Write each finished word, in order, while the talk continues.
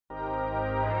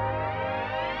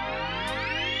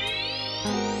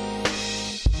Hello,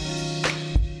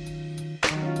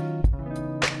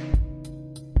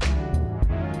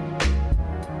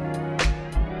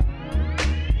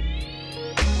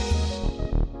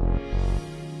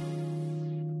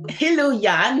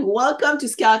 Yann. Welcome to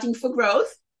Scouting for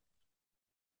Growth.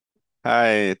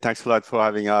 Hi, thanks a lot for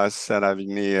having us and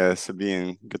having me,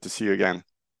 Sabine. Good to see you again.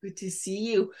 Good to see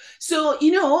you. So,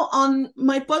 on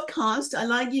my podcast, I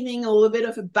like giving a little bit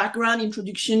of a background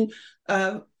introduction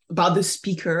about the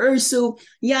speaker. So,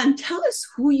 Yann, tell us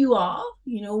who you are,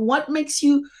 what makes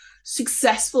you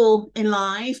successful in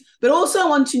life, but also I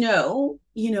want to know,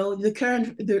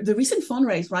 the recent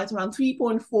fundraise, right? Around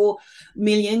 3.4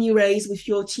 million you raised with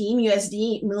your team,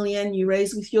 USD million you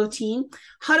raised with your team.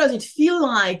 How does it feel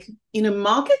like in a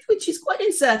market which is quite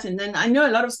uncertain? And I know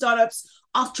a lot of startups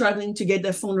are struggling to get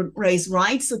their fundraise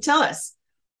right. So tell us,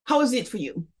 how is it for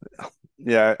you?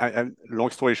 Yeah,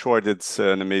 long story short, it's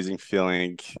an amazing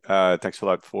feeling. Thanks a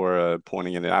lot for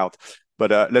pointing it out.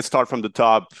 But let's start from the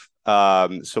top.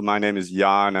 So my name is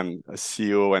Yann. I'm a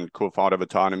CEO and co-founder of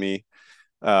Otonomi.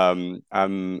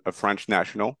 I'm a French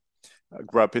national. I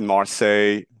grew up in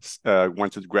Marseille,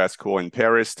 went to grad school in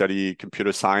Paris, studied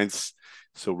computer science.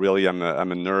 So really, I'm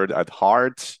a nerd at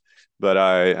heart, but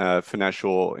I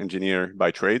financial engineer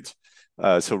by trade.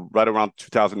 So right around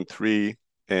 2003,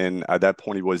 and at that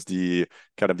point, it was the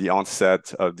kind of the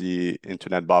onset of the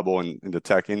internet bubble in the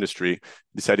tech industry.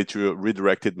 Decided to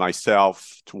redirect it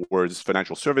myself towards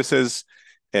financial services,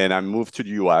 and I moved to the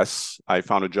US. I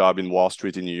found a job in Wall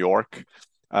Street in New York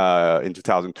in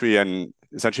 2003, and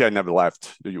essentially I never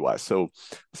left the US. So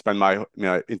I spent my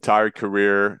entire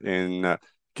career in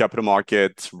capital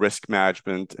markets, risk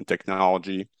management, and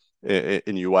technology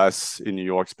in US, in New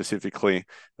York specifically,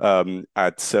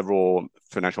 at several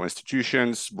financial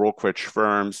institutions, brokerage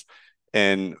firms.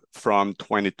 And from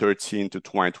 2013 to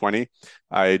 2020,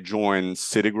 I joined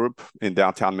CitiGroup in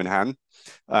downtown Manhattan.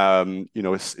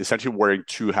 Essentially wearing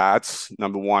two hats.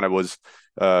 Number one, I was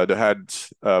the head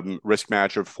risk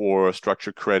manager for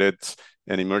structured credit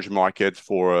and emerging markets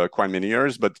for quite many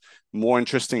years. But more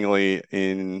interestingly,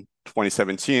 in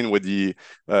 2017, with the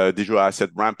digital asset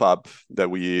ramp up that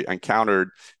we encountered,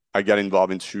 I got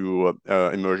involved into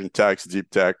emerging techs, deep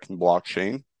tech, and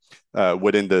blockchain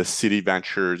within the Citi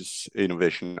Ventures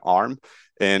innovation arm.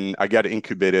 And I got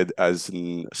incubated as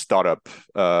a startup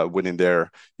within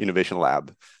their innovation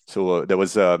lab. So that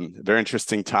was a very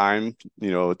interesting time,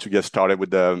 to get started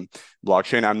with the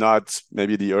blockchain. I'm not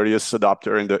maybe the earliest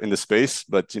adopter in the space,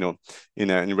 but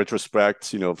in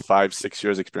retrospect, 5-6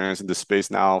 years experience in the space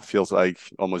now feels like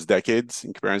almost decades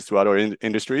in comparison to other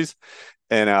industries.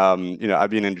 And I've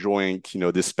been enjoying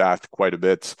this path quite a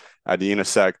bit at the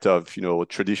intersect of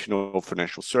traditional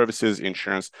financial services,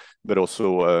 insurance, but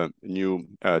also new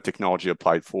technology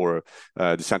applied for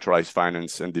decentralized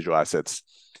finance and digital assets.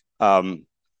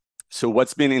 So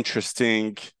what's been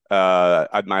interesting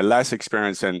at my last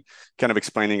experience, and kind of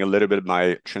explaining a little bit of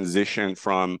my transition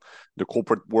from the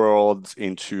corporate world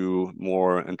into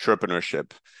more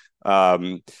entrepreneurship.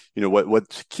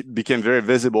 What became very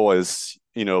visible is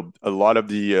a lot of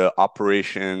the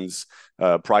operations,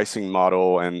 pricing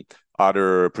model, and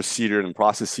other procedures and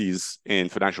processes in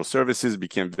financial services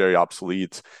became very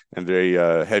obsolete and very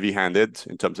heavy-handed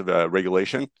in terms of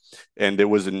regulation, and there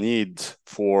was a need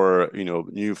for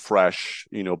new, fresh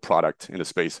product in the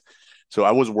space. So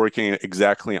I was working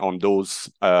exactly on those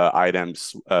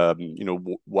items,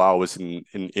 while I was in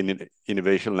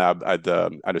innovation lab at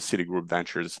a CitiGroup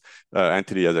Ventures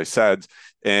entity, as I said.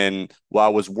 And while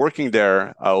I was working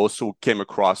there, I also came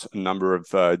across a number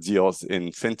of deals in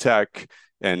fintech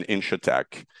and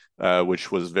InsurTech,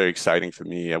 which was very exciting for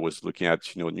me. I was looking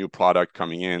at new product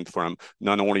coming in from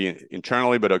not only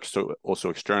internally but also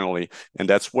externally, and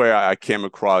that's where I came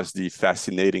across the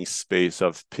fascinating space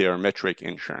of parametric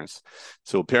insurance.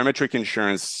 So parametric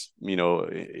insurance,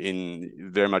 in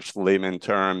very much layman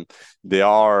term, they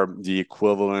are the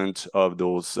equivalent of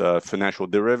those financial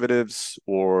derivatives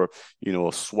or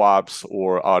swaps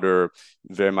or other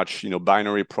very much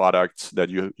binary products that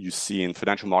you see in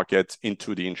financial markets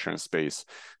into the insurance space.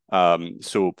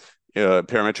 So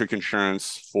parametric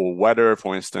insurance for weather,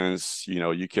 for instance,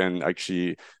 you can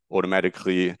actually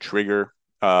automatically trigger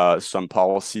some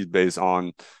policies based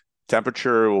on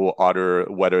temperature or other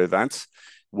weather events.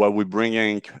 What we're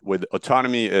bringing with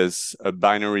Otonomi is a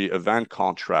binary event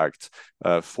contract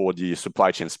for the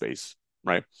supply chain space,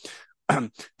 right?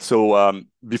 So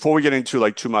before we get into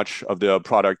like too much of the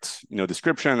product,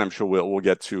 description, I'm sure we'll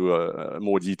get to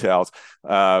more details.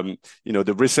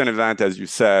 The recent event, as you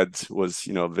said, was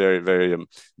very, very,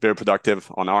 very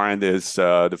productive on our end. Is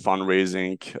the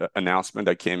fundraising announcement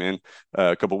that came in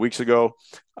a couple of weeks ago.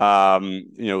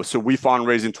 So we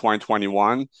fundraised in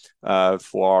 2021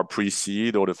 for our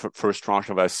pre-seed or the first tranche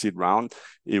of our seed round.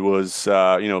 It was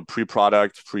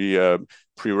pre-product,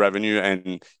 pre-revenue,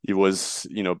 and it was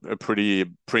a pretty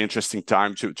interesting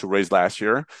time to raise last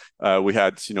year. We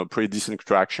had pretty decent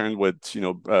traction with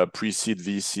pre-seed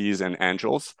VCs and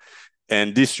angels.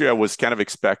 And this year I was kind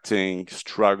of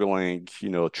struggling,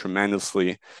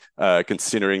 tremendously,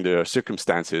 considering the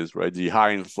circumstances, right? The high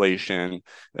inflation,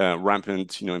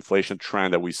 rampant, inflation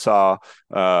trend that we saw,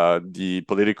 the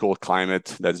political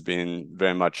climate that's been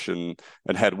very much a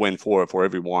headwind for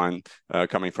everyone,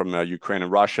 coming from Ukraine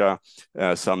and Russia,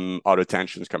 some other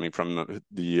tensions coming from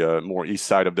the more east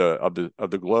side of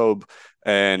the globe.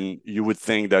 And you would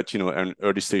think that an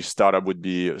early stage startup would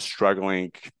be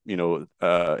struggling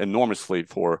enormously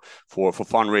for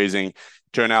fundraising.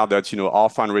 Turned out that our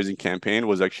fundraising campaign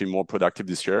was actually more productive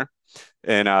this year,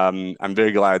 and I'm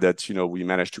very glad that we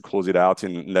managed to close it out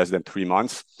in less than 3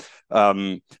 months.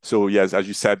 So yes, as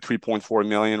you said, 3.4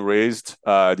 million raised.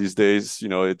 These days,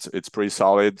 it's pretty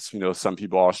solid. Some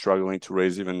people are struggling to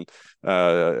raise even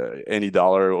any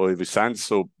dollar or every cent.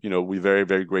 So we're very,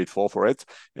 very grateful for it,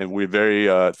 and we're very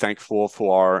thankful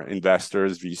for our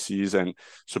investors, VCs, and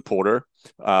supporter.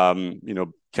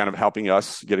 Kind of helping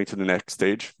us getting to the next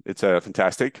stage. It's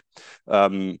fantastic.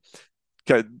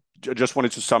 Just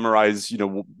wanted to summarize,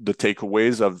 the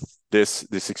takeaways of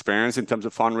this experience in terms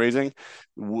of fundraising.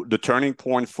 The turning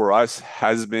point for us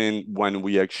has been when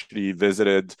we actually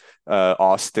visited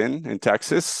Austin in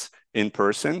Texas in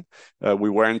person. We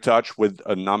were in touch with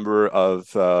a number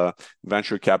of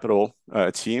venture capital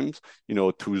teams,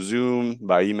 through Zoom,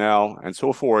 by email, and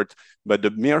so forth. But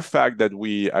the mere fact that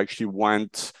we actually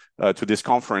went to this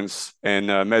conference and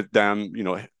met them,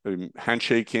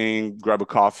 handshaking, grab a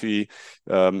coffee,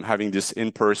 having this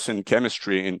in-person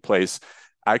chemistry in place,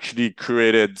 actually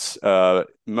created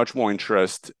much more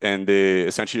interest, and they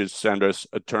essentially sent us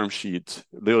a term sheet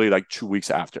literally like 2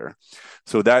 weeks after.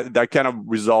 So that kind of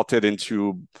resulted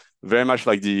into very much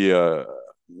like the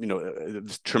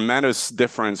tremendous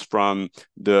difference from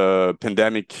the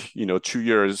pandemic, 2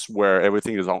 years where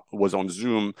everything was on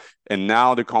Zoom, and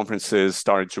now the conferences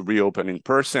started to reopen in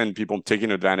person. People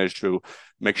taking advantage to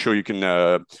make sure you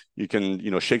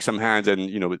can shake some hands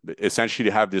and essentially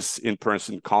have this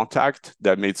in-person contact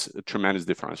that makes a tremendous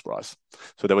difference for us.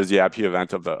 So that was the happy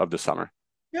event of the summer.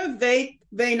 Yeah, very,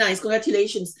 very nice.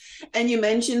 Congratulations. And you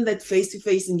mentioned that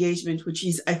face-to-face engagement, which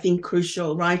is, I think,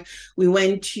 crucial, right? We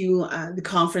went to the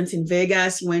conference in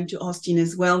Vegas. You went to Austin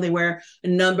as well. There were a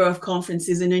number of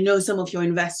conferences, and I know some of your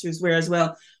investors were as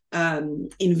well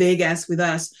in Vegas with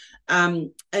us.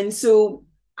 And so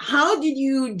how did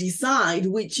you decide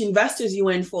which investors you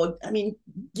went for? I mean,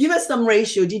 give us some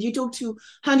ratio. Did you talk to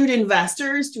 100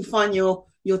 investors to find your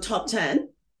top 10?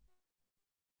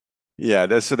 Yeah,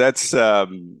 that's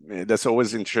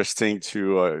always interesting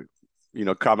to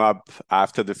come up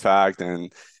after the fact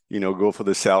and go for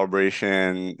the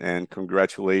celebration and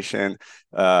congratulation,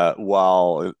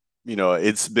 while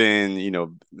it's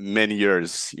been many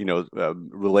years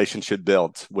relationship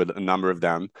built with a number of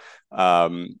them.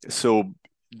 So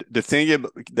the thing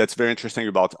that's very interesting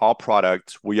about our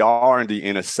product, we are in the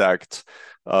intersect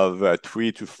of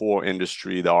 3 to 4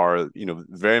 industry that are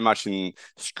very much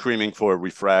screaming for a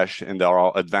refresh, and they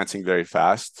are advancing very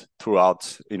fast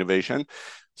throughout innovation.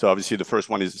 So obviously the first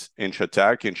one is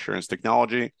InsurTech, insurance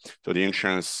technology. So the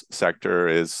insurance sector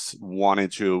is wanting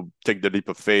to take the leap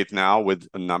of faith now with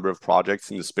a number of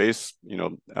projects in the space,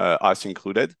 us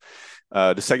included.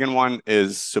 The second one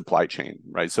is supply chain,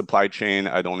 right? Supply chain,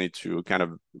 I don't need to kind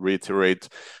of reiterate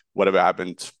whatever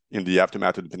happened in the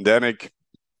aftermath of the pandemic.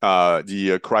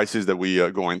 The crisis that we are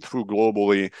going through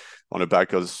globally on the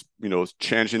back of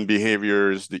changing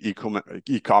behaviors, the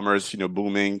e-commerce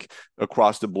booming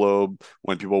across the globe,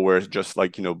 when people were just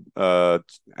like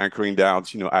anchoring down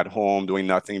at home, doing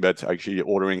nothing but actually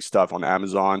ordering stuff on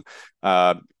Amazon,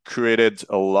 created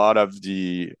a lot of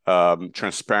the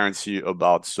transparency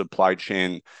about supply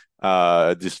chain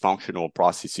dysfunctional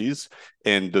processes,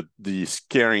 and the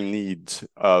scaring need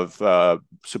of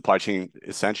supply chain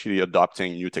essentially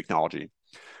adopting new technology.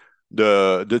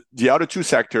 The other two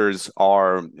sectors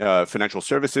are financial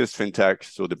services, fintech,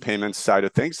 so the payments side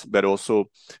of things, but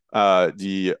also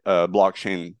the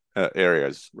blockchain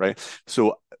areas, right?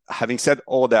 So having said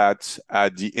all that,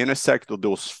 at the intersect of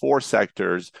those 4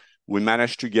 sectors, we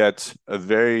managed to get a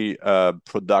very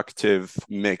productive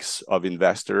mix of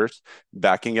investors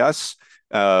backing us,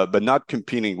 but not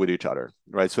competing with each other,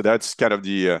 right? So that's kind of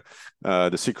the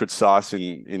secret sauce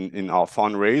in our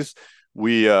fundraise.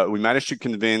 We managed to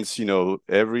convince,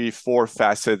 every four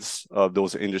facets of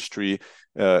those industry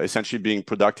essentially being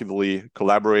productively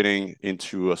collaborating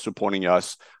into supporting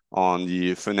us on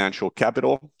the financial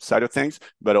capital side of things,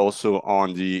 but also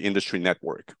on the industry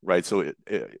network, right? So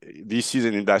VCs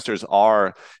and investors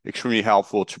are extremely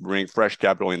helpful to bring fresh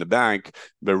capital in the bank,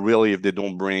 but really if they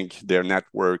don't bring their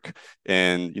network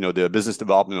and, the business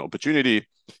development opportunity,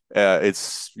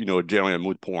 it's, generally a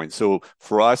moot point. So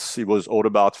for us, it was all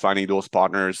about finding those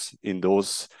partners in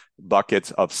those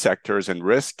buckets of sectors and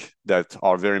risk that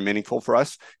are very meaningful for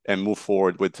us and move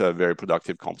forward with very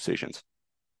productive conversations.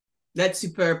 That's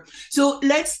superb. So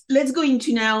let's go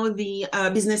into now the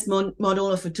business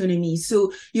model of Otonomi.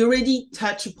 So you already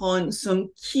touched upon some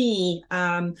key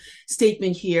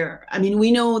statement here. I mean,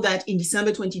 we know that in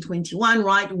December 2021,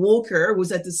 right, Walker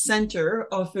was at the center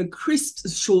of a crisp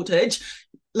shortage.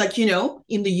 Like,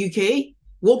 in the UK,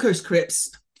 Walker's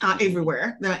crisps are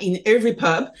everywhere. They're in every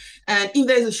pub. And if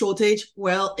there's a shortage,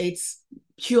 well, it's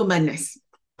pure madness.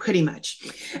 Pretty much.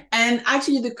 And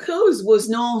actually the cause was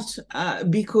not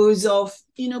because of,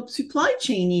 supply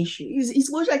chain issues. It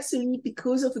was actually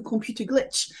because of a computer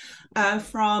glitch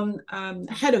from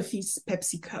head office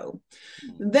PepsiCo.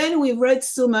 Then we've read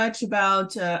so much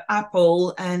about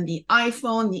Apple and the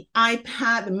iPhone, the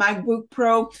iPad, the MacBook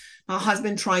Pro. My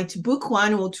husband tried to book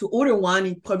one or to order one.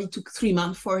 It probably took 3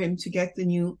 months for him to get the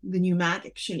new Mac,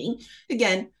 actually.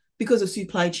 Again, because of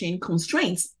supply chain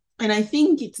constraints. And I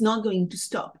think it's not going to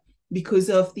stop because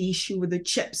of the issue with the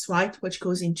chips, right, which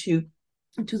goes into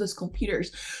those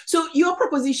computers. So your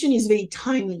proposition is very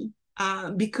timely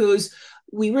because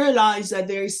we realize that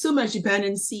there is so much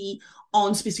dependency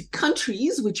on specific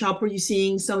countries which are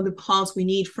producing some of the parts we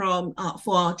need for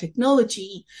our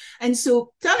technology. And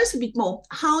so tell us a bit more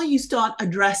how you start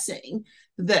addressing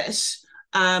this.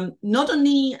 Not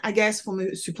only, I guess, from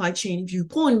a supply chain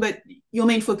viewpoint, but your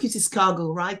main focus is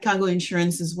cargo, right? Cargo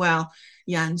insurance as well,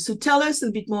 Yann. So tell us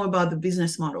a bit more about the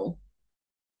business model.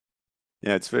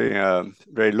 Yeah, it's very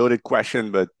very loaded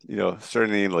question, but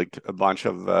certainly like a bunch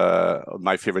of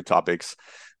my favorite topics.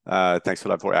 Thanks a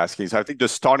lot for asking. So I think the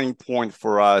starting point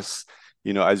for us,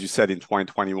 as you said in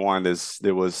 2021,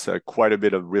 there was quite a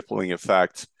bit of rippling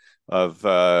effect of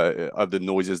the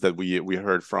noises that we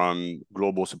heard from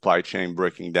global supply chain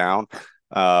breaking down.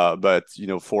 But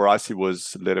for us, it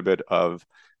was a little bit of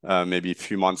maybe a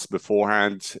few months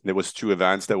beforehand. There was two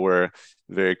events that were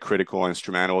very critical and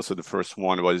instrumental. So the first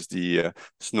one was the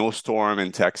snowstorm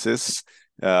in Texas,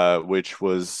 which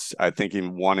was, I think,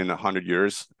 in 1 in 100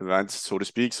 years event, so to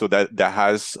speak. So that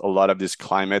has a lot of this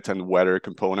climate and weather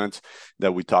component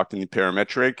that we talked in the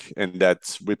parametric, and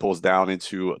that ripples down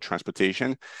into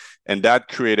transportation. And that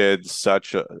created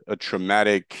such a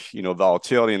traumatic,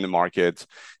 volatility in the market.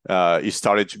 It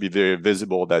started to be very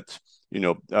visible that,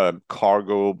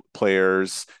 cargo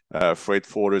players, freight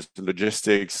forwarders,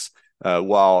 logistics,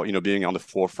 while being on the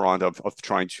forefront of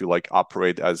trying to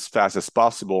operate as fast as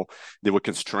possible, they were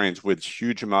constrained with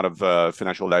huge amount of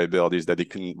financial liabilities that they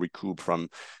couldn't recoup from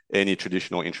any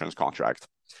traditional insurance contract.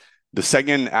 The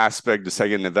second aspect, the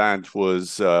second event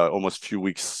was almost a few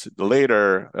weeks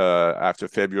later, after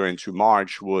February into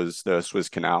March, was the Suez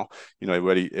Canal.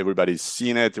 Everybody's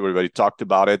seen it. Everybody talked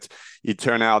about it. It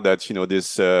turned out that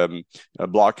this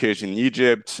blockage in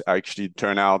Egypt actually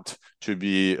turned out to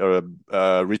be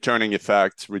a returning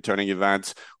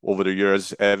event over the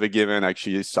years. Ever Given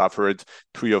actually suffered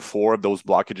 3 or 4 of those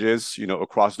blockages,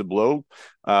 across the globe.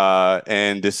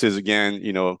 And this is again,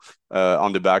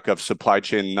 on the back of supply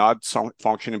chain not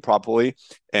functioning properly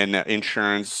and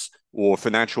insurance or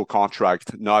financial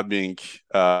contract not being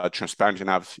transparent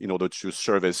enough in order to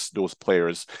service those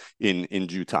players in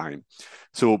due time.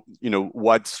 So,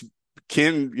 what's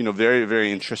became very,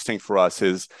 very interesting for us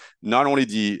is not only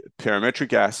the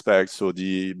parametric aspects, so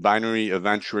the binary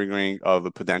event triggering of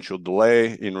a potential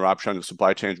delay, interruption of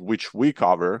supply chain, which we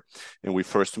cover, and we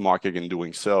first to market in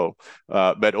doing so,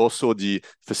 but also the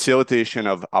facilitation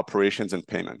of operations and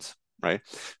payments. Right.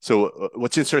 So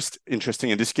what's interesting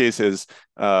in this case is,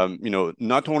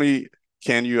 not only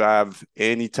can you have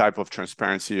any type of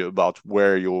transparency about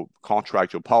where your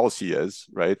contract, your policy is,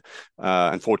 right?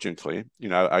 Unfortunately,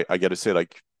 I got to say,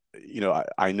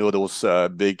 I know those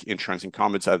big insurance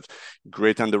incumbents have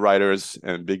great underwriters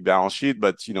and big balance sheet,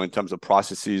 but in terms of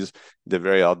processes, they're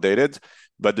very outdated.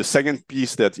 But the second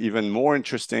piece that's even more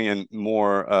interesting and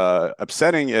more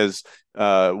upsetting is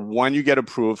when you get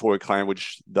approved for a client,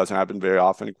 which doesn't happen very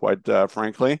often, quite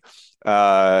frankly,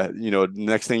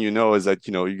 next thing you know is that,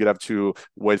 you're gonna have to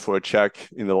wait for a check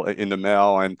in the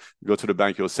mail and go to the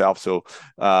bank yourself. So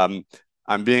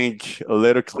I'm being a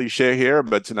little cliche here,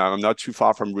 but I'm not too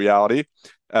far from reality.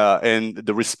 And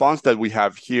the response that we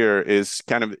have here is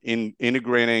kind of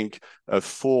integrating a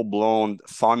full-blown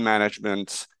fund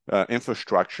management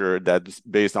infrastructure that's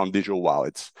based on digital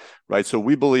wallets, right? So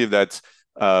we believe that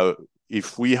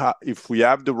if we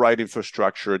have the right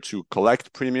infrastructure to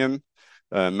collect premium,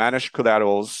 manage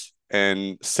collaterals,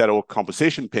 and settle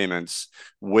compensation payments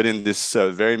within this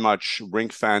very much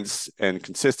ring-fence and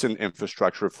consistent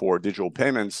infrastructure for digital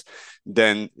payments,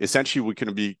 then essentially we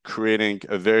can be creating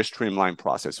a very streamlined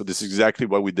process. So this is exactly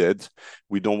what we did.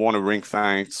 We don't want to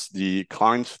ring-fence the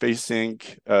client-facing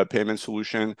payment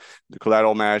solution, the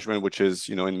collateral management, which is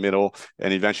in the middle,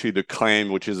 and eventually the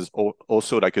claim, which is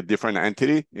also like a different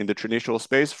entity in the traditional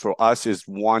space. For us, is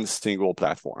one single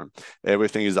platform.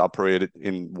 Everything is operated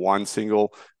in one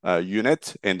single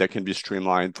unit, and that can be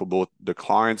streamlined for both the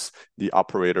clients, the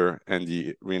operator, and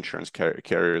the reinsurance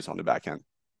carriers on the back end.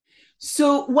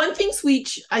 So one thing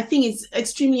which I think is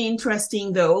extremely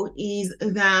interesting, though, is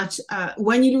that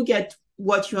when you look at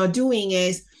what you are doing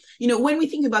is, when we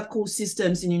think about core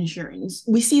systems in insurance,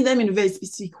 we see them in a very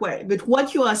specific way. But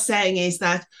what you are saying is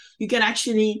that you can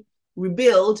actually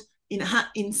rebuild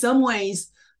in some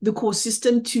ways the core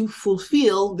system to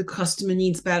fulfill the customer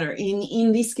needs better.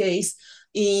 In this case,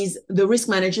 is the risk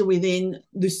manager within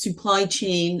the supply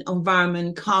chain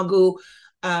environment, cargo,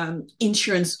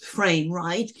 insurance frame,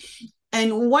 right?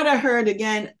 And what I heard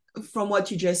again from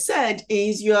what you just said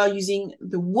is you are using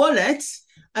the wallet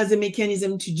as a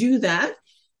mechanism to do that.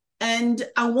 And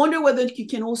I wonder whether you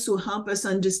can also help us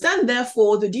understand,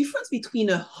 therefore, the difference between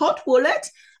a hot wallet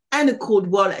and a cold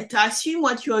wallet. I assume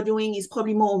what you are doing is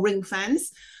probably more ring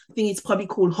fence. I think it's probably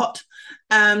called hot,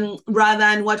 rather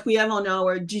than what we have on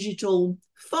our digital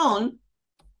phone,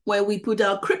 where we put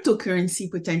our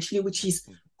cryptocurrency potentially, which is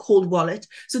cold wallet.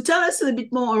 So tell us a little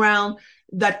bit more around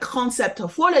that concept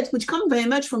of wallet, which comes very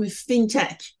much from a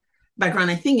fintech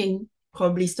background, I think, and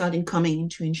probably starting coming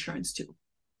into insurance too.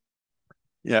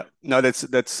 Yeah, no, that's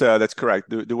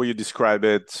correct. The way you describe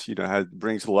it,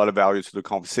 brings a lot of value to the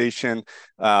conversation.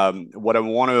 What I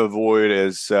want to avoid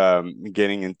is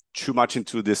getting in too much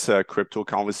into this crypto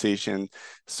conversation,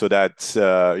 so that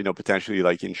potentially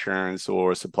like insurance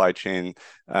or supply chain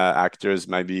actors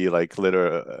might be like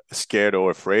little scared or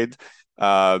afraid.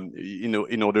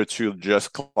 In order to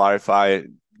just clarify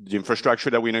the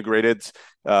infrastructure that we integrated,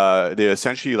 they're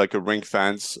essentially like a ring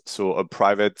fence, so a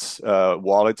private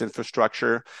wallet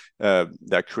infrastructure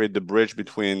that create the bridge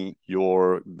between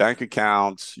your bank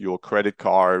account, your credit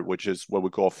card, which is what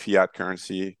we call fiat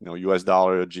currency, US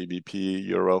dollar, GBP,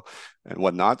 euro, and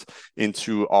whatnot,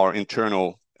 into our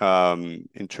internal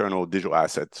digital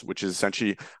assets, which is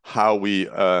essentially how we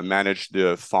manage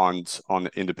the funds on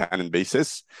an independent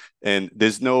basis. And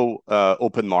there's no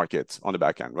open market on the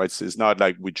back end, right? So it's not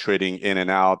like we're trading in and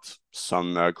out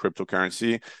some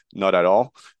cryptocurrency, not at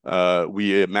all.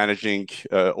 We are managing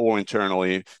all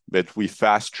internally, but we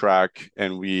fast track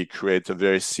and we create a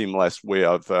very seamless way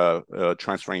of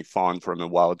transferring funds from a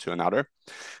wallet to another.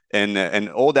 And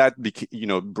all that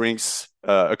brings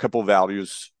a couple of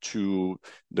values to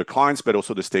the clients, but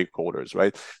also the stakeholders,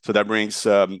 right? So that brings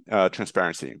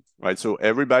transparency, right? So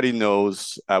everybody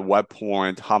knows at what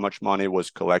point how much money was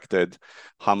collected,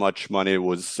 how much money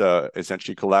was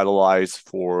essentially collateralized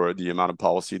for the amount of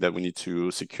policy that we need to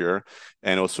secure,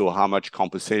 and also how much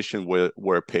compensation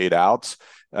were paid out.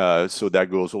 So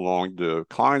that goes along the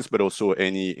clients, but also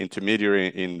any intermediary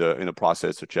in the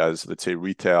process, such as, let's say,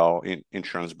 retail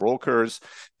insurance brokers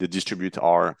that distribute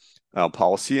our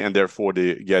policy, and therefore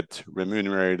they get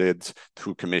remunerated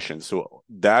through commission. So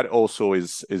that also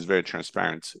is very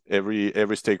transparent. Every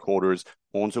stakeholders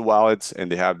owns the wallets and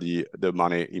they have the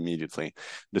money immediately.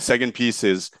 The second piece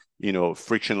is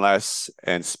frictionless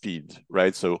and speed,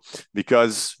 right? So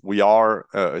because we are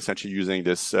essentially using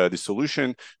this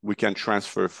solution, we can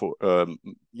transfer for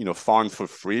fund for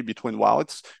free between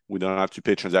wallets. We don't have to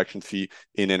pay transaction fee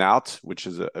in and out, which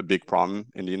is a big problem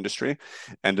in the industry.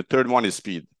 And the third one is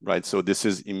speed, right? So this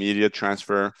is immediate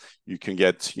transfer. You can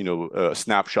get a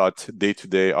snapshot day to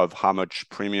day of how much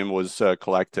premium was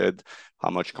collected, how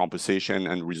much compensation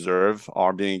and reserve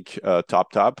are being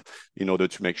topped up, in order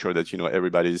to make sure that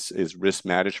everybody's is risk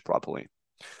managed properly.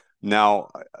 Now,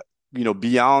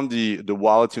 beyond the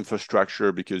wallet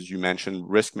infrastructure, because you mentioned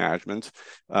risk management,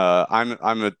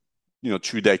 I'm a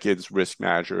 2 decades risk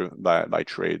manager by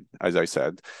trade, as I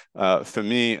said. For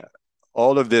me,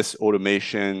 all of this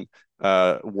automation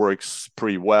works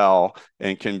pretty well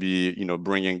and can be,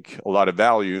 bringing a lot of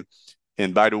value.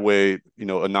 And by the way,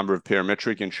 a number of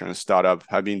parametric insurance startups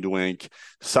have been doing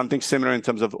something similar in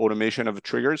terms of automation of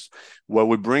triggers. What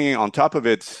we're bringing on top of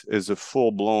it is a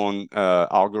full-blown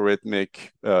algorithmic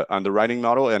underwriting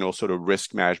model and also the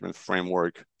risk management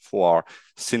framework for our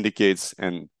syndicates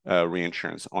and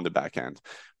reinsurance on the back end,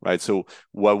 right? So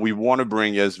what we want to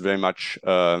bring is very much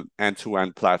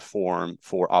end-to-end platform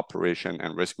for operation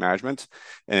and risk management.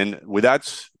 And with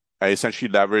that, I essentially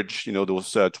leverage,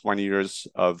 those 20 years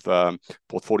of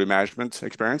portfolio management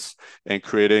experience and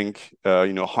creating,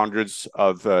 hundreds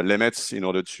of limits in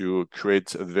order to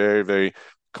create a very, very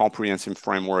comprehensive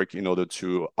framework in order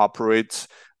to operate,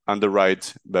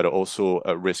 underwrite, but also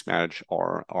risk manage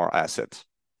our assets.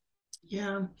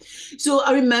 Yeah. So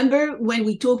I remember when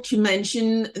we talked, you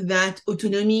mentioned that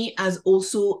Otonomi has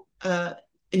also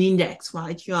an index,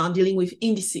 right? You are dealing with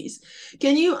indices.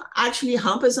 Can you actually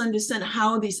help us understand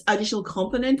how this additional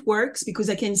component works? Because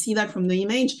I can see that from the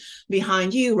image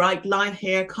behind you, right? Live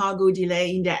hair, cargo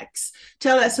delay index.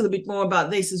 Tell us a little bit more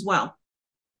about this as well.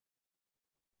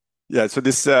 Yeah, so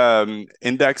this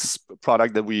index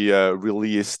product that we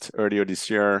released earlier this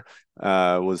year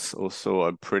was also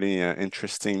a pretty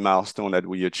interesting milestone that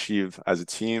we achieved as a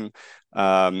team.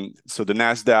 So the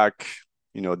NASDAQ,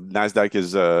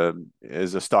 NASDAQ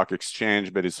is a stock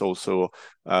exchange, but it's also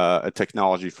a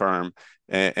technology firm,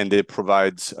 and they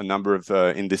provide a number of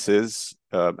indices.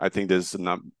 I think there's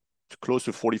close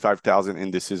to 45,000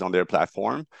 indices on their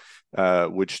platform,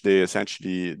 which they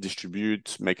essentially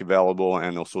distribute, make available,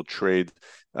 and also trade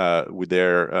with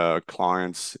their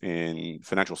clients in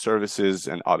financial services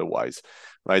and otherwise,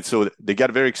 right? So they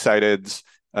get very excited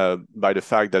by the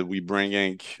fact that we're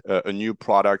bringing a new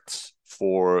product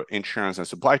for insurance and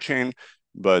supply chain,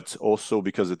 but also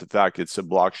because of the fact it's a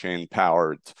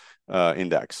blockchain-powered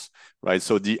index, right?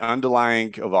 So the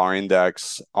underlying of our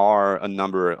index are a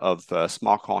number of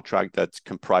smart contracts that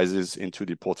comprises into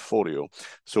the portfolio.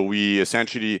 So we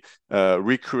essentially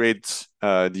recreate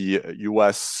the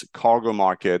US cargo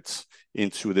market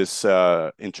into this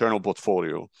internal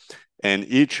portfolio. And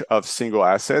each of single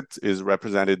asset is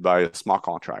represented by a smart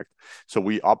contract. So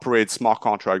we operate smart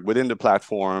contract within the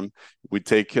platform. We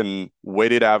take a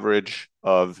weighted average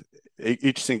of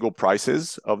each single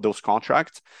prices of those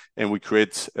contracts, and we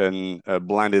create a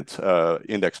blended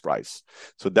index price.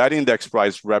 So that index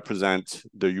price represents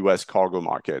the US cargo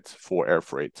market for air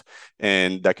freight.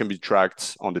 And that can be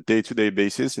tracked on the day-to-day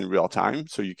basis in real time.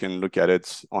 So you can look at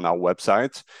it on our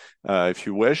website if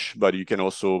you wish, but you can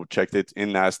also check it in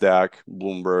NASDAQ,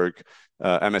 Bloomberg,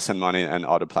 MSN Money, and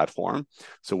other platform.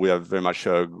 So we have very much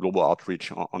a global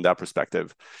outreach on that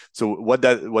perspective. So what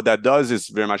that does is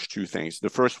very much two things. The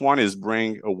first one is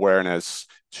bring awareness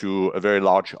to a very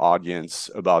large audience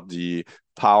about the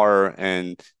power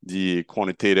and the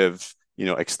quantitative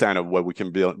extent of what we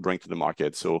can bring to the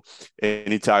market. So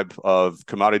any type of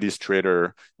commodities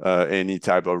trader, any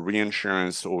type of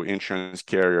reinsurance or insurance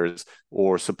carriers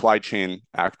or supply chain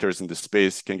actors in the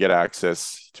space can get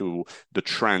access to the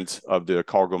trend of the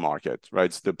cargo market,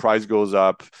 right? So the price goes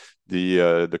up,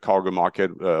 the cargo market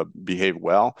behave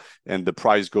well, and the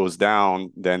price goes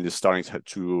down, then it's starting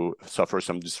to suffer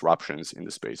some disruptions in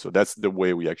the space. So that's the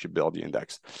way we actually build the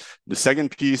index. The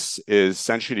second piece is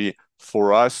essentially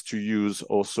for us to use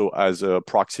also as a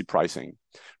proxy pricing,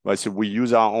 right? So we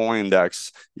use our own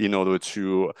index in order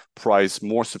to price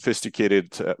more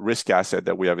sophisticated risk asset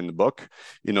that we have in the book,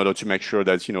 in order to make sure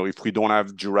that, if we don't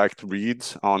have direct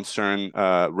reads on certain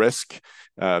risk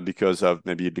because of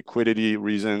maybe liquidity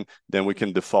reason, then we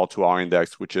can default to our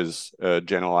index, which is a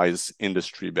generalized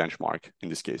industry benchmark in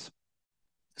this case.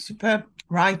 Superb,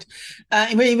 right.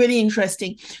 Really, really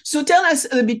interesting. So tell us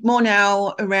a little bit more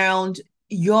now around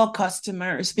your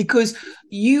customers, because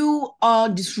you are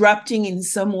disrupting in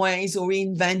some ways or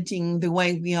reinventing the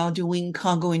way we are doing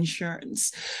cargo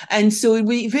insurance. And so it would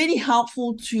be really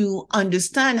helpful to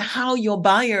understand how your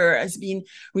buyer has been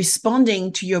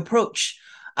responding to your approach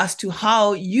as to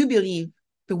how you believe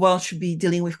the world should be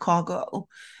dealing with cargo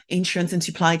insurance and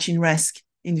supply chain risk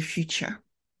in the future.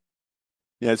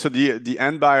 Yeah, so the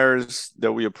end buyers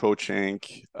that we're approaching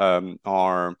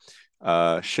are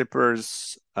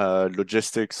shippers,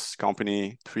 logistics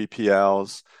company,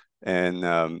 3PLs,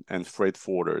 and freight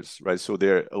forwarders, right? So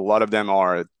a lot of them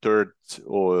are third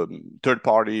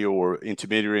party or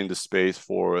intermediary in the space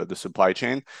for the supply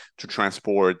chain to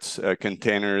transport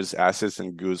containers, assets,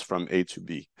 and goods from A to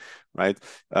B, right?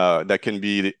 That can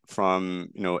be from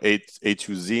A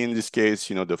to Z in this case,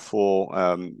 the full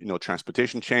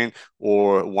transportation chain,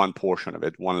 or one portion of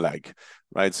it, one leg,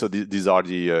 right? So these are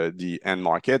the end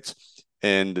markets.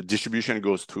 And the distribution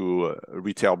goes to a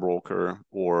retail broker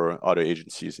or other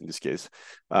agencies in this case.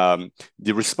 The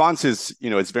response is,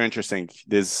 it's very interesting.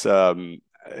 There's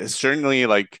certainly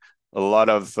like a lot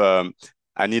of,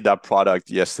 I need that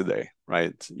product yesterday,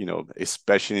 right?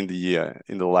 Especially in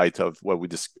the light of what we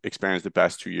just experienced the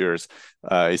past 2 years.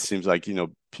 It seems like,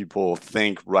 people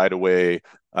think right away,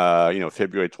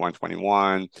 February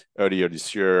 2021, earlier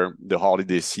this year, the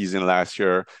holiday season last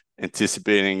year,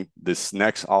 anticipating this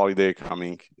next holiday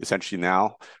coming essentially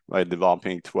now, right?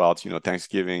 Developing throughout,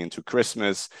 Thanksgiving into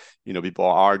Christmas. People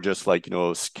are just like,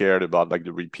 scared about like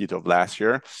the repeat of last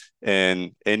year,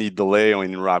 and any delay or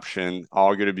interruption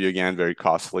are going to be, again, very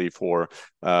costly for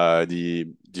the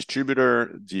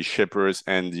distributor, the shippers,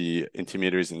 and the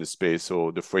intermediaries in the space. So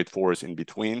the freight forwarders in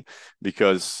between,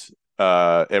 because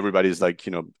everybody's like,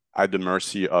 at the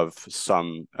mercy of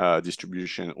some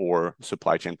distribution or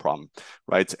supply chain problem,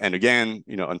 right? And again,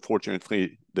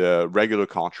 unfortunately, the regular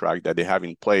contract that they have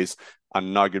in place are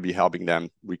not going to be helping them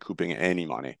recouping any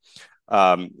money.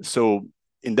 So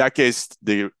in that case,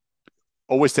 they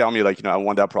always tell me like, I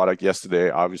want that product yesterday,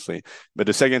 obviously. But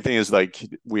the second thing is like,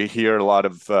 we hear a lot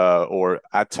of, or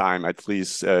at time at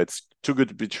least, it's too good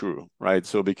to be true, right?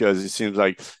 So because it seems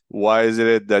like, why is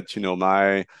it that,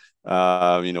 my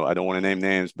I don't want to name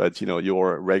names, but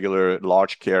your regular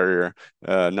large carrier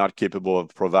not capable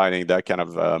of providing that kind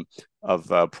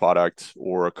of product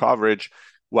or coverage?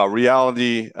 Well,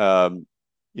 reality,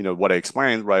 what I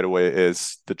explained right away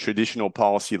is the traditional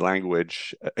policy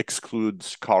language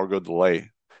excludes cargo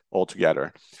delay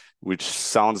altogether, which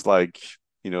sounds like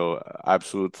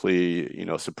absolutely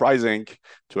surprising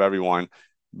to everyone,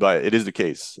 but it is the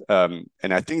case, and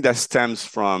I think that stems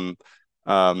from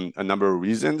a number of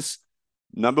reasons.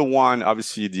 Number one,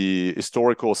 obviously, the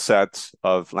historical set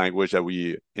of language that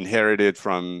we inherited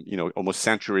from, almost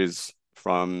centuries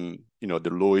from, the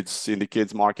Lloyd's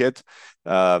syndicates market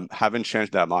haven't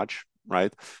changed that much,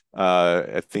 right?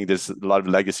 I think there's a lot of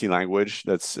legacy language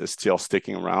that's still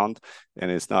sticking around,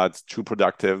 and it's not too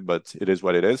productive, but it is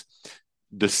what it is.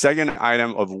 The second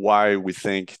item of why we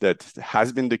think that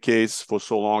has been the case for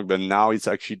so long, but now it's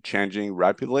actually changing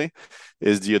rapidly,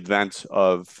 is the advent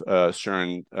of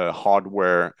certain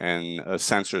hardware and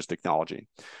sensors technology,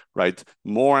 right?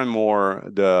 More and more,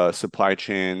 the supply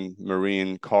chain,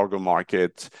 marine, cargo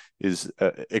market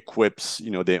equips,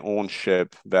 their own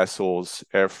ship, vessels,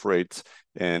 air freight,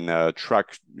 and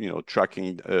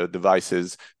trucking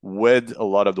devices with a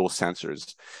lot of those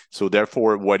sensors. So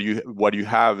therefore, what you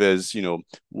have is,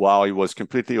 while it was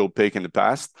completely opaque in the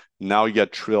past, now you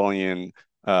get trillion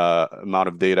amount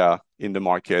of data in the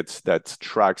market that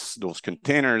tracks those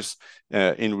containers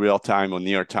in real time or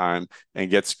near time, and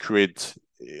create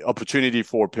opportunity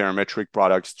for parametric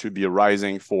products to be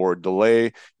arising for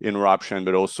delay, interruption,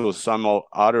 but also some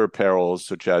other perils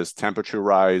such as temperature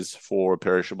rise for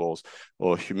perishables,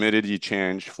 or humidity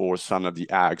change for some of the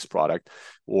ags product,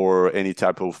 or any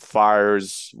type of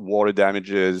fires, water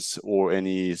damages, or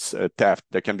any theft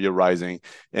that can be arising,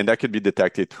 and that could be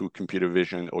detected through computer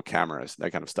vision or cameras,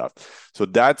 that kind of stuff. So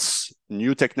that's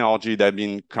new technology that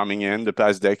been coming in the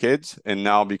past decades and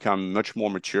now become much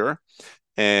more mature.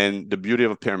 And the beauty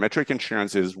of parametric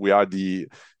insurance is we are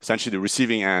essentially the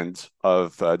receiving end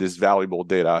of this valuable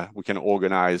data. We can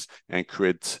organize and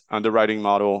create underwriting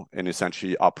model and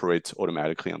essentially operate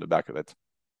automatically on the back of it.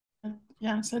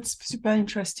 Yeah, so that's super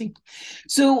interesting.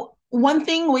 So one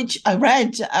thing which I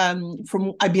read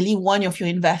from, I believe, one of your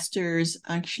investors,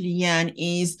 actually, Yann,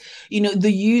 is,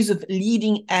 the use of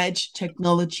leading edge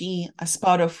technology as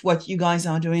part of what you guys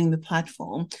are doing in the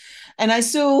platform. And I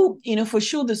saw, for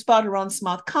sure, the part around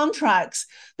smart contracts,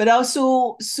 but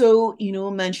also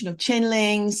mention of chain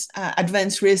links,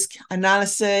 advanced risk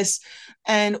analysis,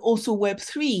 and also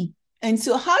Web3. And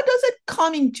so how does it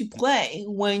come into play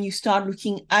when you start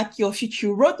looking at your future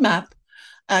roadmap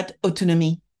at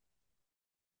Otonomi?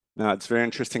 No, it's a very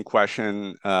interesting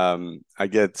question. I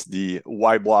get the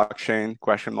why blockchain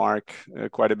question mark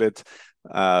quite a bit.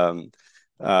 I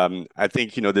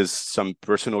think, there's some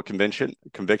personal conviction,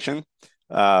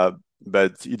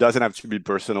 but it doesn't have to be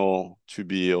personal to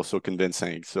be also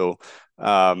convincing. So,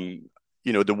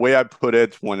 the way I put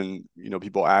it when,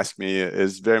 people ask me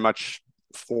is very much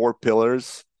 4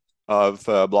 pillars of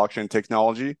blockchain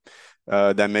technology.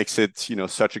 that makes it,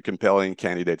 such a compelling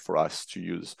candidate for us to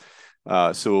use.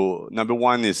 So number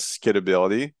one is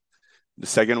scalability. The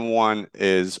second one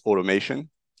is automation.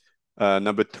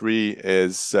 Number three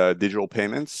is digital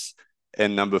payments.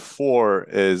 And number four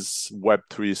is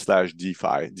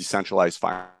Web3/DeFi, decentralized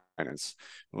finance,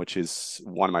 which is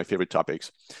one of my favorite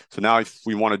topics. So now if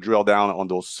we want to drill down on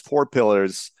those four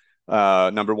pillars,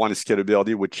 number one is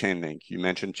scalability with Chainlink. You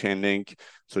mentioned Chainlink.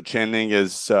 So Chainlink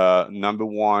is number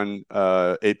one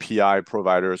API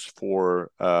providers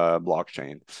for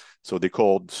blockchain. So they're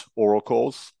called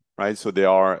oracles, right? So they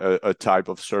are a type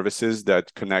of services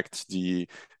that connect the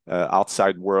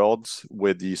outside world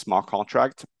with the smart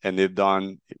contract, and they've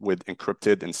done with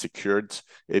encrypted and secured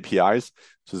APIs.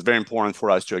 So it's very important for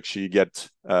us to actually get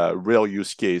a real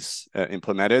use case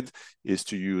implemented is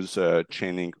to use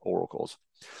Chainlink oracles.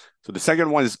 So the second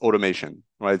one is automation,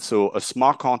 right? So a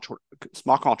smart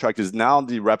contract is now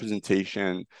the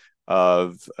representation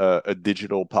of a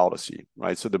digital policy,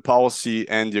 right? So the policy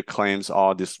and the claims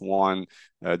are this one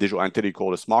digital entity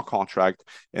called a smart contract,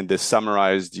 and they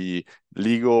summarize the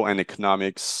legal and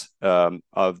economics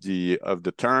of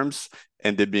the terms,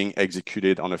 and they're being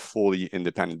executed on a fully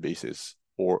independent basis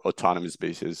or autonomous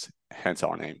basis, hence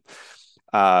our name.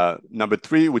 Number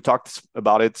three, we talked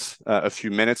about it a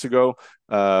few minutes ago,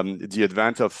 the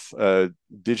advent of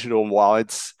digital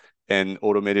wallets and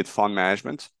automated fund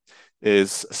management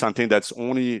is something that's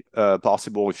only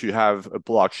possible if you have a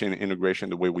blockchain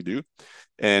integration the way we do.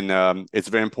 And it's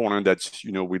very important that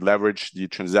we leverage the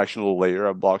transactional layer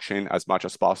of blockchain as much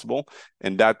as possible,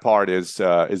 and that part is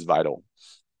vital.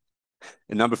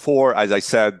 And number four, as I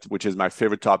said, which is my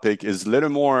favorite topic, is a little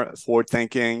more forward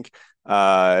thinking.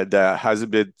 That has a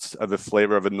bit of a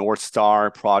flavor of a North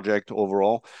Star project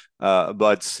overall.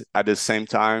 But at the same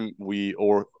time, we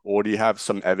already have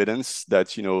some evidence that,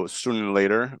 sooner or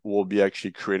later, we'll be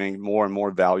actually creating more and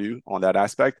more value on that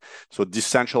aspect. So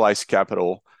decentralized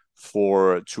capital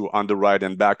to underwrite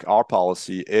and back our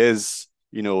policy is,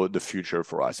 the future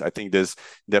for us. I think there's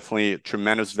definitely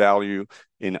tremendous value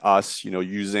in us,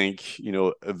 using,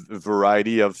 a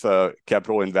variety of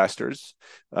capital investors,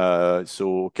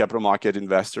 so capital market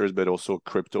investors, but also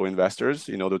crypto investors,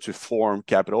 in order to form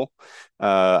capital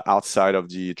outside of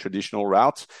the traditional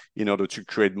route, in order to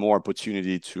create more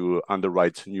opportunity to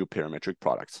underwrite new parametric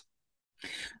products.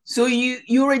 So you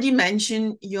already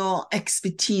mentioned your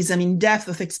expertise, depth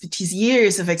of expertise,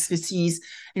 years of expertise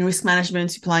in risk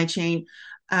management, supply chain.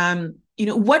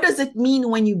 What does it mean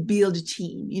when you build a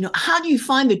team? How do you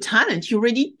find the talent? You're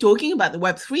already talking about the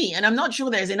Web3, and I'm not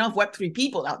sure there's enough Web3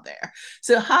 people out there.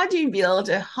 So how do you build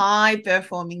a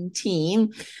high-performing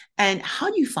team, and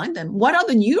how do you find them? What are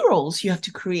the new roles you have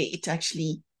to create,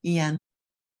 actually, Yann?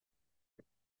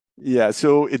 Yeah,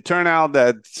 so it turned out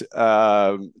that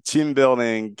team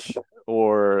building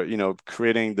or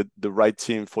creating the right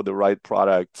team for the right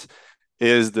product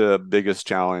is the biggest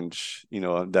challenge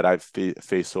that I've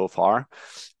faced so far.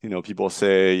 People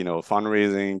say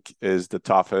fundraising is the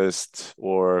toughest,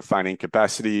 or finding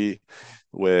capacity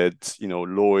with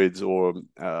Lloyd's or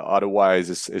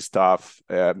otherwise is tough.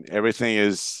 Everything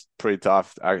is pretty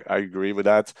tough. I agree with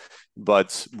that.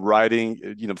 But finding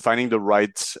the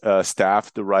right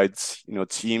staff, the right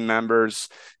team members,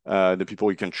 the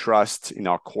people you can trust in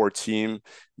our core team,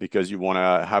 because you want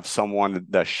to have someone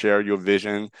that share your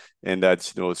vision and that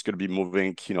it's going to be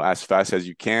moving as fast as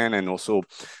you can, and also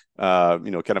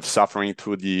kind of suffering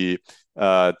through the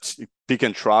peak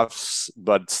and troughs,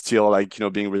 but still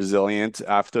being resilient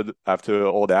after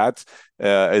all that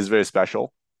is very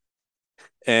special.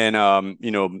 And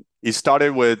it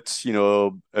started with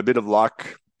a bit of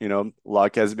luck.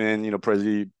 Luck has been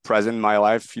pretty present in my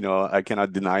life. I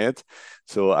cannot deny it.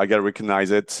 So I gotta recognize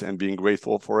it and being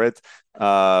grateful for it.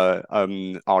 My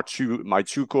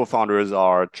two co-founders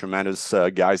are tremendous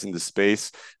guys in the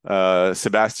space.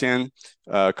 Sebastian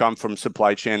come from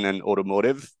supply chain and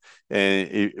automotive, and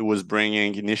it was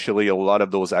bringing initially a lot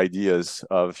of those ideas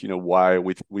of why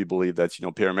we believe that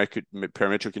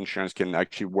parametric insurance can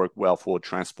actually work well for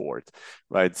transport,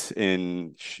 right?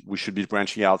 And we should be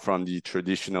branching out from the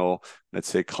traditional, let's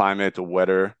say, climate or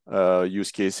weather use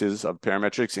cases of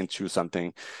parametrics into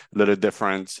something a little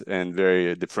different and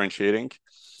very differentiating.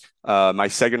 My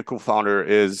second co-founder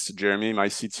is Jeremy, my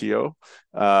CTO.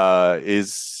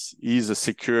 He's a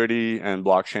security and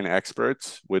blockchain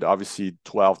expert with obviously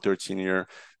 12, 13-year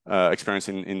experience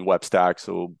in web stack,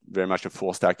 so very much a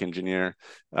full stack engineer,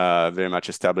 very much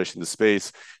established in the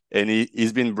space. And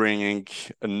he's been bringing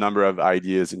a number of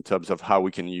ideas in terms of how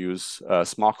we can use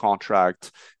smart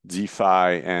contract, DeFi,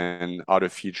 and other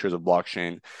features of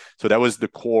blockchain. So that was the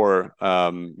core,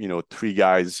 three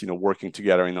guys, working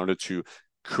together in order to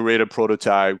create a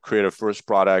prototype, create a first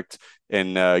product,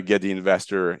 and get the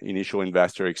initial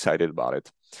investor excited about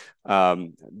it.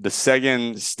 The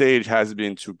second stage has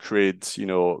been to create,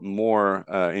 more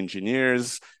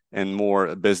engineers and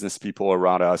more business people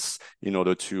around us in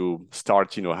order to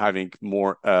start, having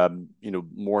more,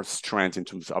 more strength in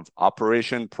terms of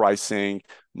operation, pricing,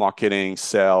 marketing,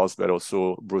 sales, but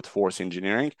also brute force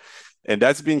engineering. And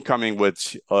that's been coming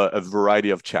with a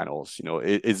variety of channels.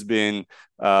 It's been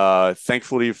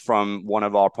thankfully from one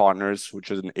of our partners,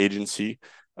 which is an agency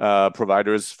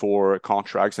providers for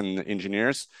contracts and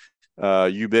engineers.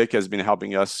 Ubic has been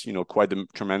helping us, quite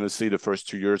tremendously the first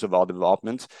 2 years of our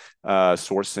development,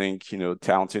 sourcing,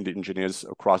 talented engineers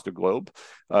across the globe.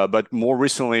 But more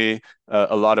recently,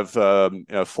 a lot of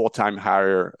full-time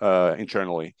hire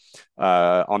internally.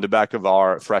 On the back of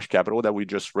our fresh capital that we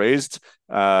just raised,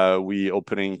 we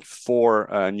opening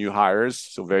 4 new hires.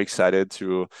 So very excited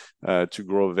to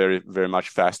grow very, very much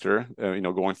faster,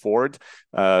 going forward.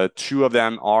 2 of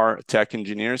them are tech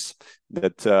engineers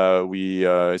that we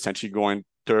essentially going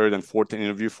third and fourth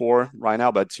interview for right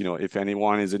now. But, if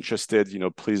anyone is interested,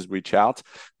 please reach out.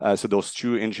 So those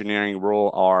 2 engineering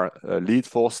roles are lead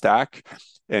full stack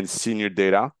and senior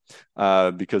data,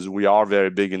 because we are very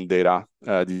big in data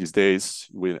these days.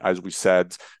 As we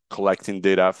said, collecting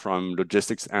data from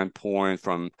logistics endpoint,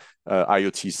 from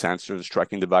IoT sensors,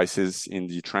 tracking devices in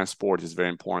the transport is very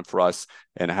important for us.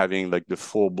 And having like the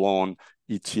full-blown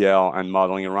ETL and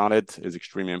modeling around it is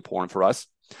extremely important for us.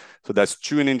 So that's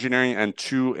 2 in engineering and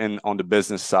 2 on the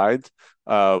business side.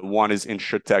 One is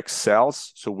InsurTech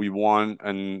sales. So we want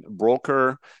a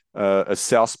broker, a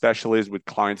sales specialist with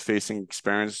client-facing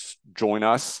experience join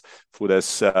us for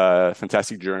this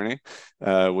fantastic journey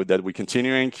with that we're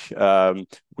continuing.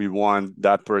 We want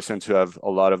that person to have a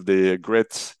lot of the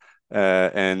grit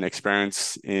and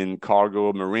experience in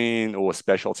cargo, marine, or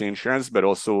specialty insurance, but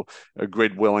also a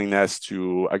great willingness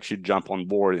to actually jump on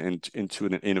board into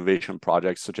an innovation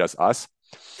project such as us.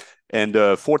 And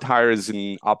the fourth hire is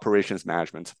in operations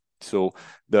management. So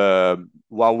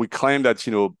while we claim that,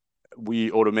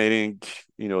 we automating,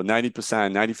 90%,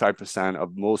 95%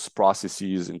 of most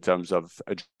processes in terms of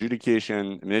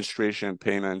adjudication, administration,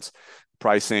 payments,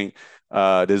 pricing,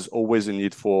 there's always a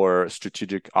need for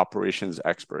strategic operations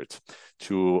experts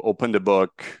to open the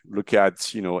book, look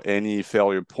at, any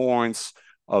failure points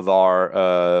of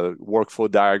our workflow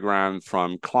diagram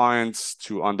from clients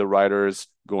to underwriters,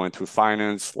 going through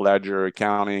finance, ledger,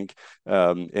 accounting,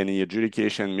 any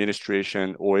adjudication,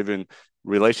 administration, or even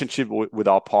relationship with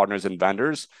our partners and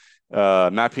vendors,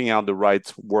 mapping out the right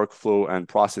workflow and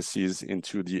processes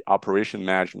into the operation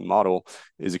management model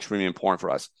is extremely important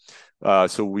for us.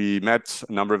 So we met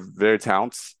a number of very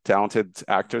talented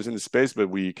actors in the space, but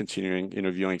we continuing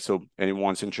interviewing. So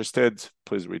anyone's interested,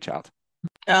 please reach out.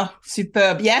 Oh,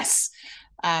 superb. Yes.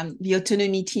 The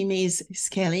Otonomi team is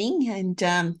scaling.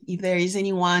 And if there is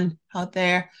anyone out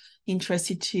there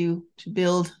interested to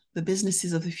build the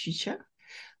businesses of the future,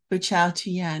 reach out to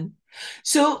Yann.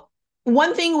 So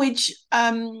one thing which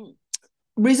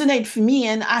resonated for me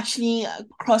and actually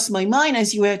crossed my mind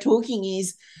as you were talking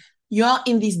is you are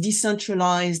in this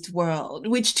decentralized world,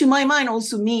 which to my mind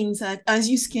also means that as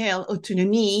you scale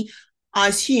Otonomi, I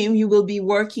assume you will be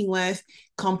working with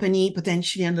company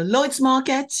potentially on the Lloyd's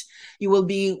market. You will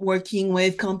be working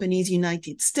with companies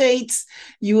United States.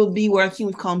 You will be working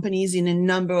with companies in a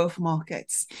number of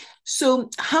markets. So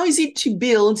how is it to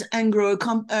build and grow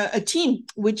a team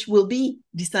which will be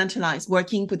decentralized,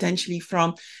 working potentially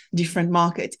from different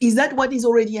markets? Is that what is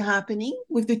already happening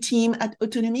with the team at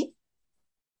Otonomi?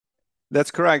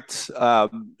 That's correct.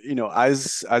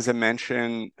 As I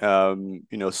mentioned,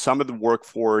 some of the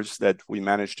workforce that we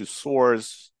managed to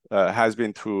source has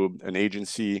been through an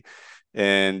agency,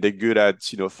 and they're good at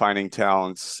finding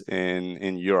talents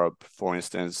in Europe, for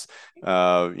instance.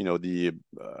 The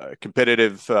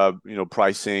competitive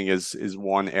pricing is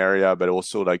one area, but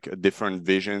also like a different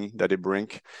vision that they bring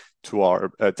to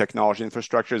our technology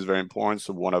infrastructure is very important.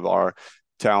 So one of our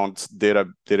talent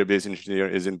database engineer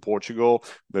is in Portugal,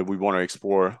 but we want to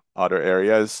explore other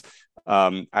areas.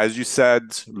 As you said,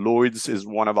 Lloyd's is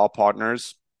one of our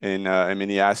partners in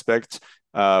many aspects.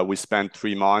 We spent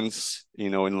 3 months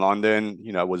in London.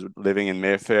 I was living in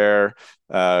Mayfair,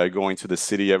 going to the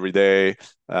city every day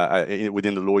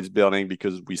within the Lloyd's building,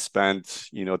 because we spent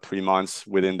 3 months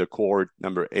within the core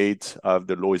number 8 of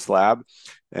the Lloyd's lab.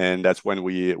 And that's when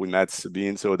we met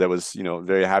Sabine. So that was, a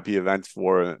very happy event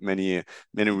for many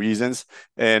reasons.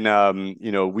 And,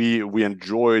 we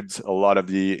enjoyed a lot of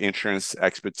the insurance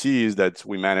expertise that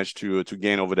we managed to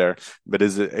gain over there, but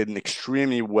is an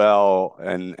extremely well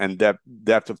and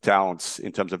depth of talents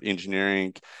in terms of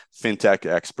engineering, fintech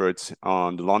experts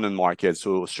on the London market.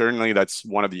 So certainly that's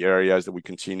one of the areas that we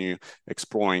continue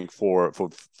exploring for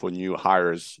new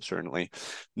hires, certainly.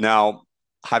 Now,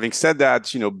 having said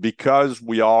that, because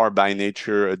we are by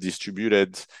nature a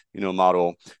distributed,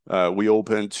 model, we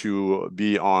open to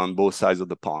be on both sides of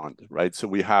the pond, right? So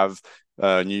we have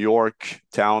New York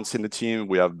talents in the team.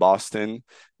 We have Boston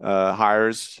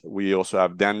hires. We also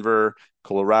have Denver,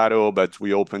 Colorado, but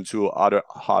we open to other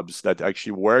hubs that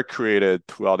actually were created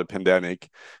throughout the pandemic.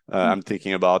 I'm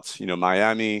thinking about,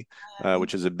 Miami,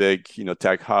 which is a big,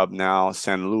 tech hub now,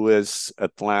 St. Louis,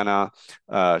 Atlanta,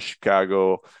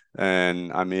 Chicago,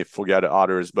 and I may forget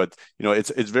others, but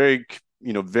it's very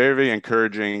very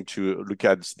encouraging to look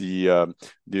at the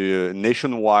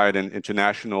nationwide and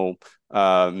international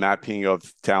mapping of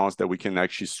talents that we can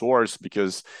actually source,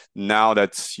 because now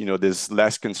that's there's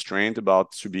less constraint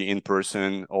about to be in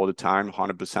person all the time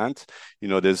 100%.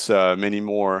 There's many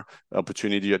more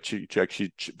opportunity to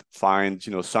actually find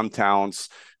some talents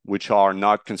which are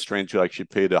not constrained to actually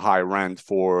pay the high rent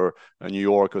for New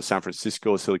York or San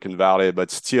Francisco, Silicon Valley, but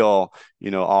still,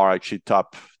 are actually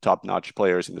top-notch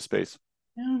players in the space.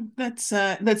 Yeah, that's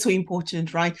so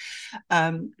important, right?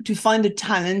 To find the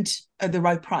talent at the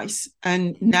right price.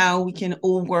 And now we can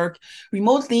all work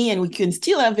remotely, and we can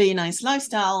still have a nice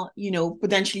lifestyle,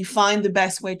 potentially find the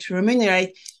best way to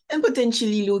remunerate, and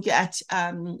potentially look at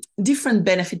different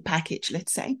benefit package,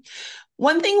 let's say.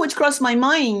 One thing which crossed my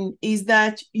mind is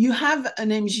that you have an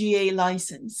MGA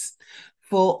license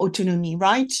for Otonomi,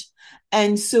 right?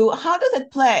 And so how does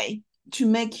that play to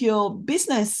make your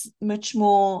business much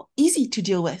more easy to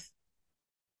deal with?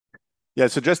 Yeah,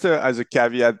 so just as a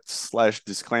caveat /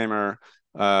 disclaimer,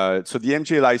 so the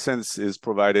MGA license is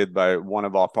provided by one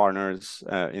of our partners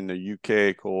in the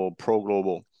UK called Pro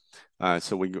Global.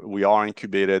 So we are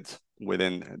incubated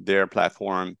within their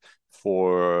platform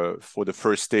for the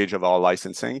first stage of our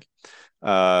licensing.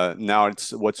 Now,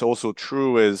 what's also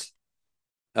true is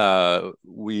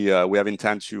we have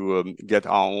intent to get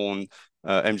our own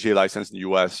MGA license in the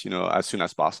US, as soon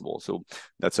as possible. So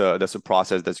that's a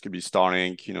process that's going to be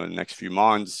starting, in the next few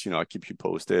months. I'll keep you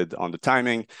posted on the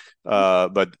timing.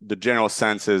 But the general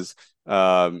sense is,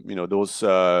 those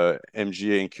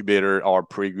MGA incubator are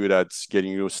pretty good at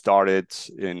getting you started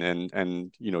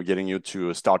and getting you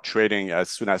to start trading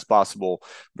as soon as possible.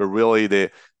 But really,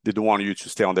 they don't want you to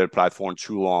stay on their platform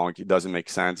too long. It doesn't make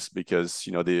sense, because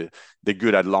they're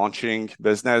good at launching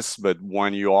business, but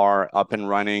when you are up and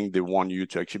running, they want you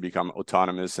to actually become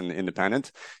autonomous and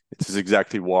independent. It is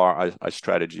exactly what our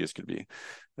strategy is going to be.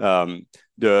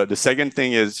 The second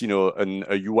thing is, a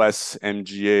US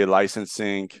MGA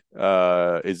licensing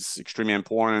is extremely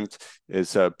important.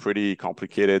 It's pretty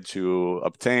complicated to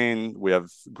obtain. We have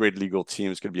great legal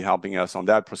teams going to be helping us on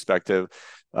that perspective.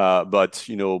 But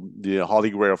the holy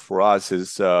grail for us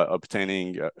is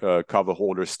obtaining cover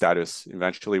holder status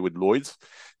eventually with Lloyd's,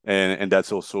 and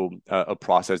that's also a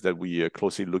process that we are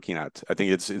closely looking at. I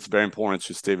think it's very important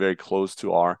to stay very close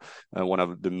to our one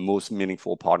of the most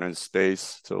meaningful partners in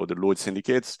space, so the Lloyd's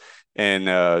syndicates, and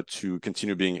to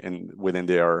continue being within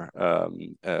their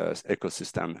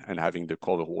ecosystem and having the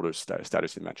cover holder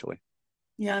status eventually.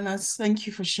 Yeah, thank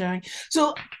you for sharing.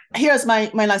 So here's my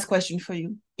last question for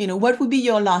you. What would be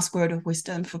your last word of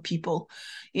wisdom for people,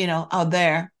 out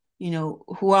there,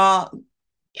 who are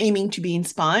aiming to be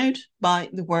inspired by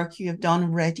the work you have done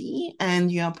already and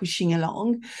you are pushing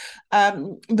along,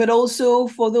 but also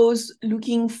for those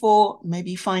looking for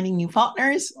maybe finding new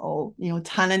partners or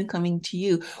talent coming to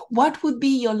you? What would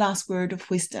be your last word of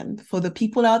wisdom for the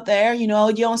people out there?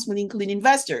 Audience would include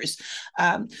investors,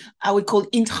 I would call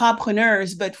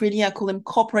entrepreneurs, but really I call them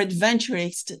corporate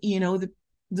venturists,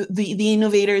 the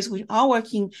innovators who are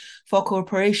working for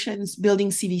corporations, building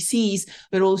CVCs,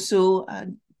 but also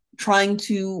trying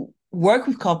to work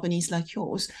with companies like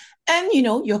yours and,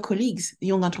 your colleagues, the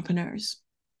young entrepreneurs.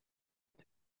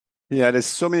 Yeah, there's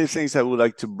so many things I would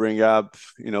like to bring up.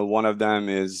 One of them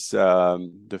is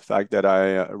the fact that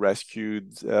I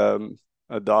rescued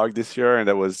a dog this year, and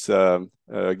that was a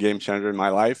game changer in my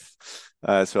life.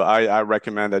 So I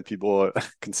recommend that people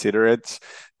consider it.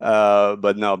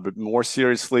 But more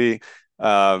seriously,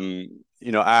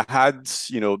 I had,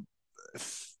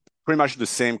 pretty much the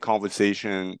same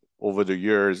conversation over the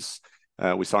years.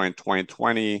 We saw in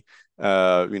 2020,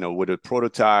 with a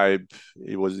prototype.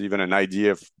 It was even an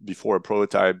idea before a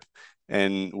prototype.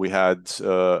 And we had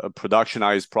a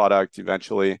productionized product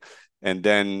eventually. And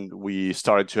then we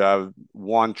started to have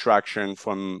one traction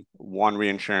from one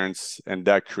reinsurance, and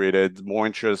that created more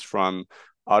interest from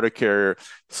other carrier.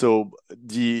 So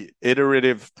the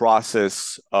iterative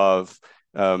process of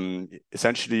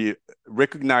essentially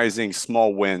recognizing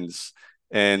small wins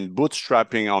and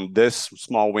bootstrapping on this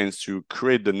small wins to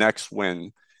create the next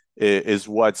win is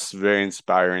what's very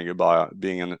inspiring about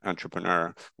being an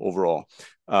entrepreneur overall.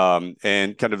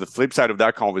 And kind of the flip side of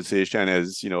that conversation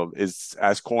is, is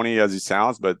as corny as it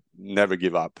sounds, but never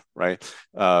give up, right?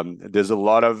 There's a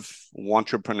lot of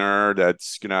entrepreneur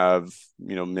that's going to have,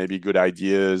 maybe good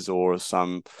ideas or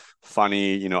some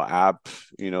funny, app,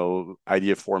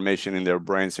 idea formation in their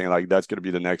brain saying like, that's going to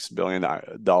be the next $1 billion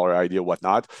idea,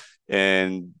 whatnot.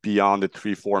 And beyond the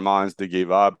 3-4 months, they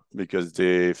gave up because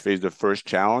they faced the first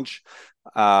challenge.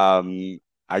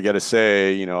 I got to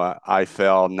say, I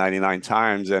fell 99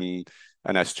 times and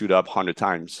I stood up 100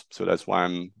 times. So that's why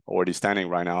I'm already standing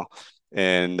right now.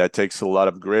 And that takes a lot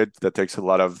of grit. That takes a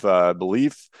lot of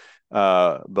belief.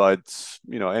 But,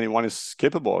 anyone is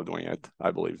capable of doing it,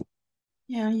 I believe.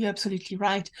 Yeah, you're absolutely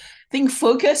right. I think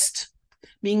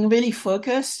being really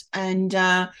focused and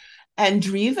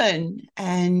driven.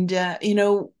 And,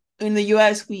 in the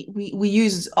US, we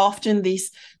use often this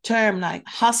term like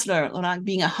hustler, or like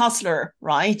being a hustler,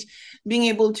 right? Being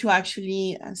able to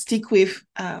actually stick with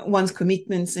one's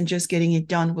commitments and just getting it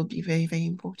done will be very, very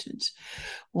important.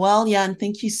 Well, Yann,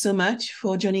 thank you so much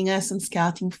for joining us on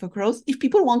Scouting for Growth. If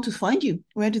people want to find you,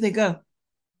 where do they go?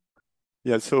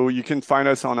 Yeah, so you can find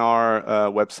us on our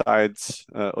website,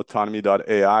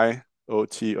 otonomi.ai,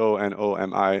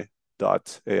 OTONOMI.ai,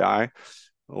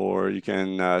 or you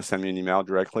can send me an email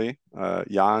directly,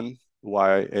 Yann,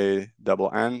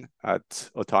 YANN, at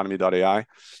otonomi.ai,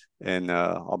 and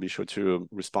I'll be sure to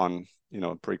respond,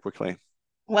 pretty quickly.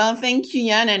 Well, thank you,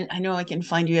 Yann. And I know I can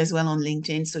find you as well on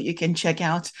LinkedIn. So you can check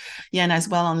out Yann as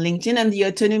well on LinkedIn and the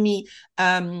Otonomi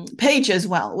page as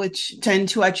well, which tend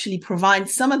to actually provide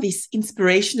some of this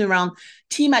inspiration around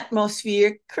team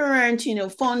atmosphere, current,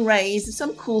 fundraise,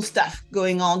 some cool stuff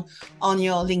going on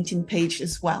your LinkedIn page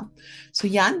as well. So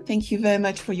Yann, thank you very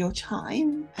much for your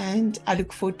time. And I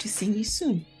look forward to seeing you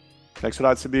soon. Thanks a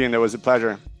lot, Sabine. It was a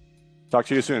pleasure. Talk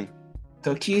to you soon.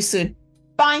 Talk to you soon.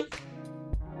 Bye.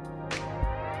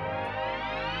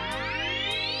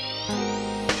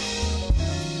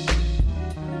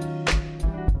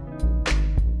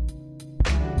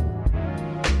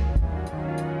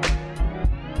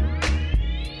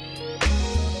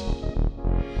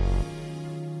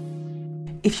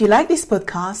 If you like this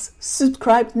podcast,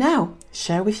 subscribe now,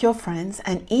 share with your friends,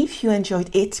 and if you enjoyed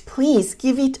it, please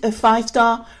give it a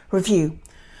 5-star review.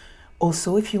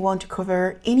 Also, if you want to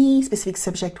cover any specific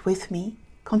subject with me,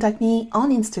 contact me on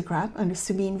Instagram under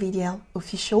Sabine VdL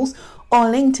Officials or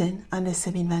LinkedIn under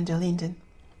Sabine VdL.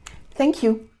 Thank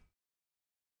you.